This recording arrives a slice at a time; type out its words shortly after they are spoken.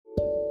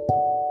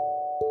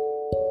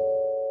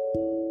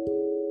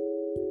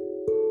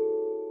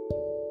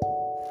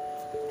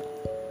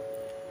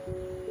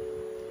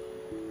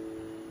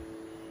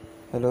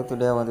Hello,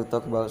 today I want to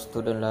talk about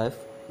student life.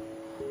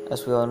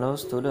 As we all know,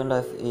 student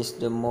life is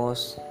the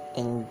most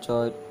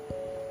enjoyed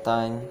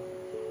time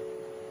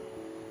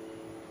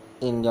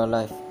in your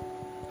life.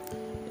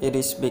 It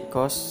is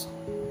because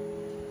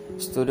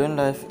student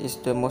life is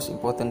the most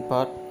important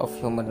part of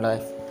human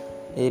life.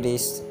 It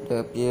is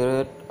the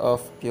period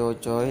of pure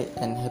joy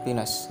and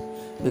happiness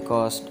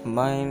because the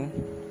mind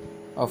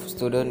of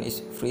student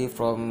is free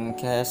from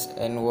cares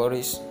and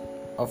worries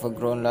of a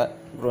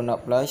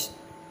grown-up life,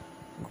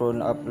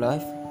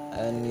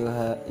 and you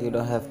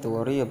don't have to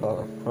worry about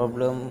a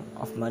problem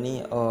of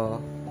money or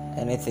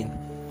anything.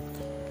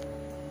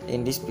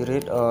 In this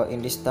period or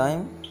in this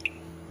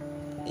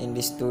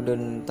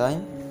student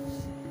time,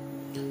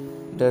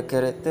 the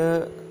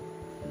character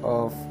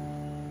of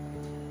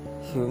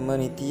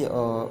humanity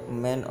or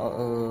man or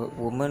a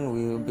woman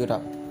will build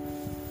up.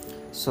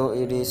 So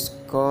it is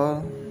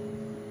called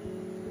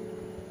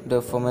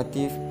the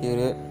formative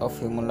period of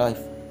human life.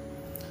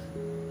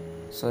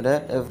 So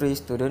that every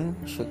student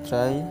should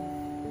try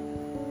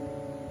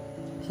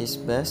his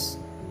best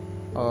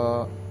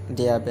or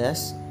their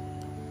best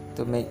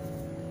to make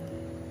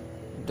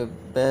the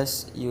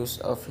best use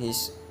of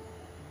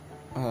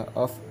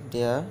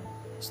their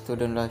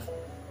student life.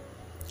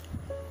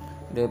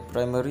 The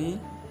primary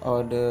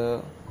or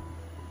the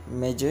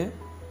major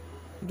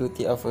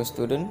duty of a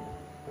student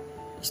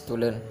is to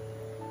learn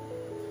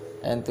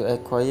and to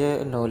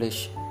acquire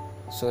knowledge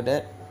so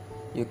that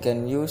they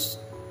can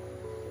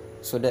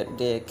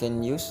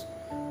use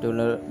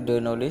the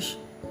knowledge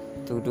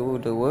to do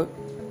the work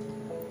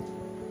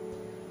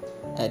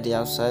at the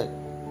outside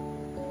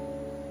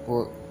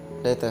work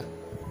later.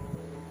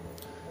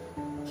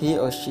 He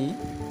or she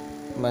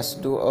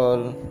must do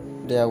all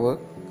their work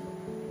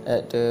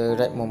at the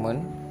right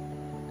moment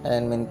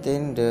and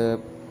maintain the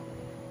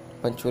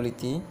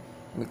punctuality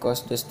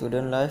because the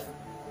student life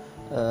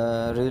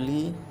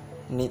really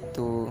need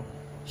to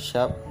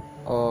sharp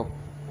or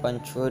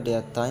punctual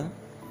their time,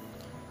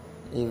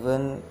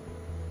 even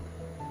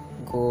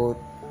go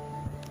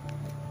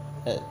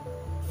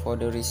for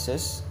the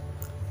recess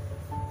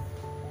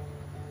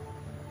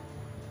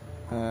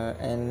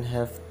and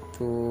have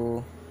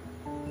to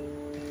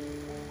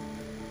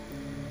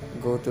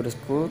go to the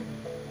school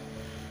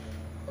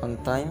on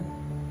time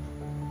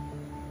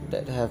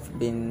that have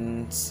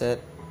been set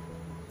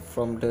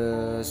from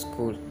the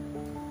school.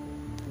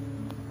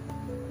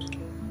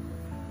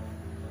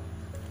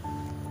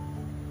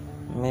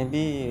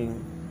 Maybe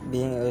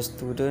being a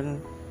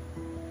student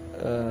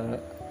a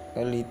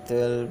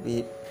little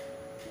bit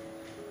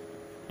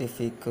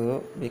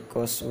difficult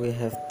because we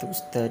have to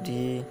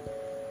study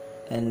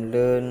and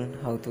learn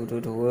how to do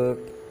the work,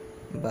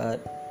 but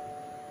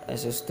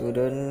as a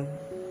student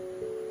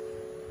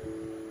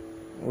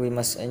we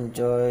must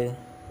enjoy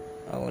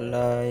our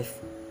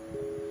life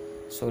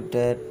so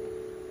that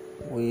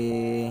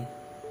we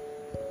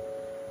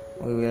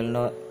will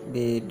not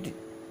be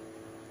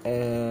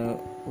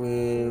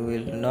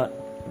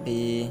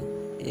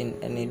in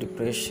any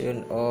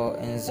depression or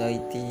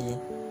anxiety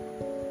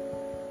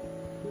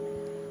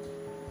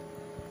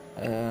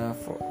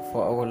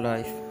for our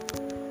life.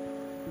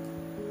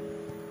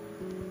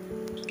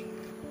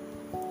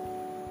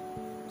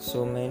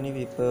 So many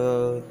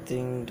people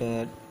think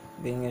that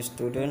being a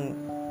student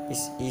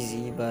is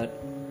easy, but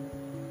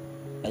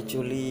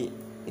actually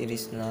it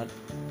is not,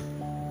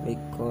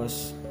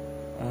 because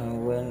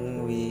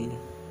when we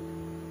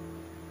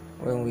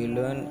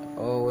learn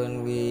or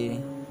when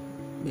we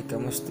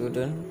become a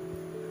student,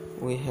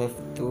 we have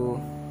to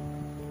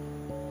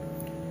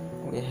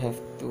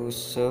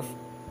serve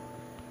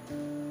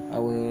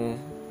our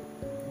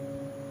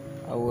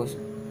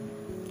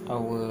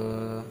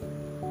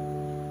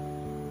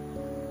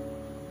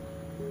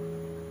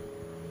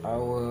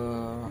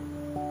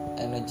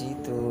energy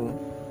to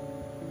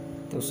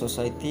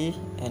society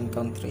and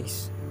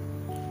countries.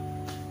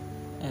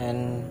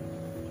 And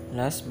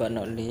last but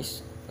not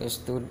least, as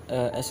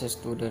a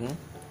student,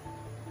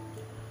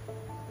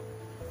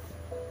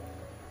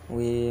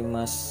 we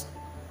must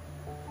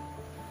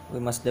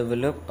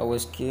develop our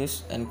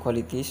skills and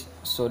qualities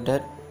so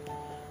that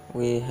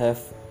we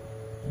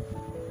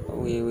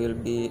will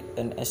be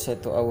an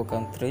asset to our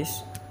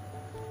countries,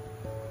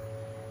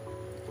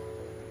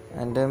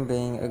 and then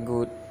being a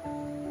good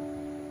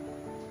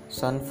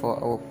son for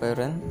our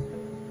parent,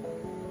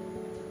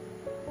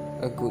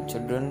 a good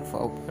children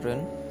for our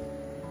parent,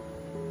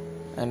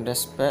 and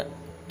respect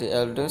the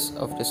elders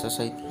of the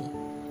society.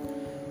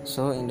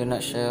 So in the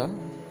nutshell,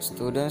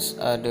 students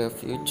are the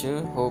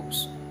future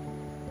hopes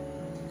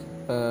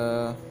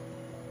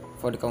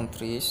for the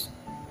countries.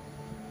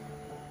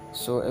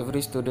 So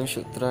every student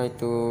should try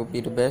to be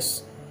the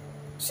best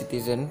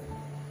citizen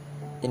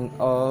in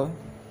all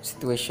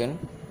situations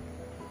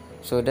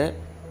so that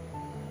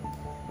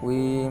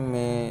we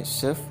may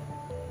serve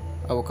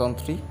our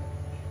country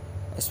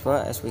as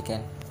far as we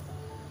can.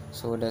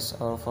 So that's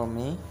all for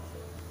me.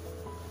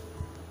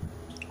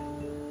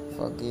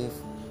 Forgive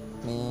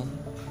me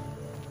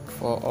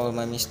for all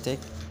my mistake.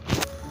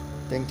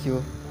 Thank you.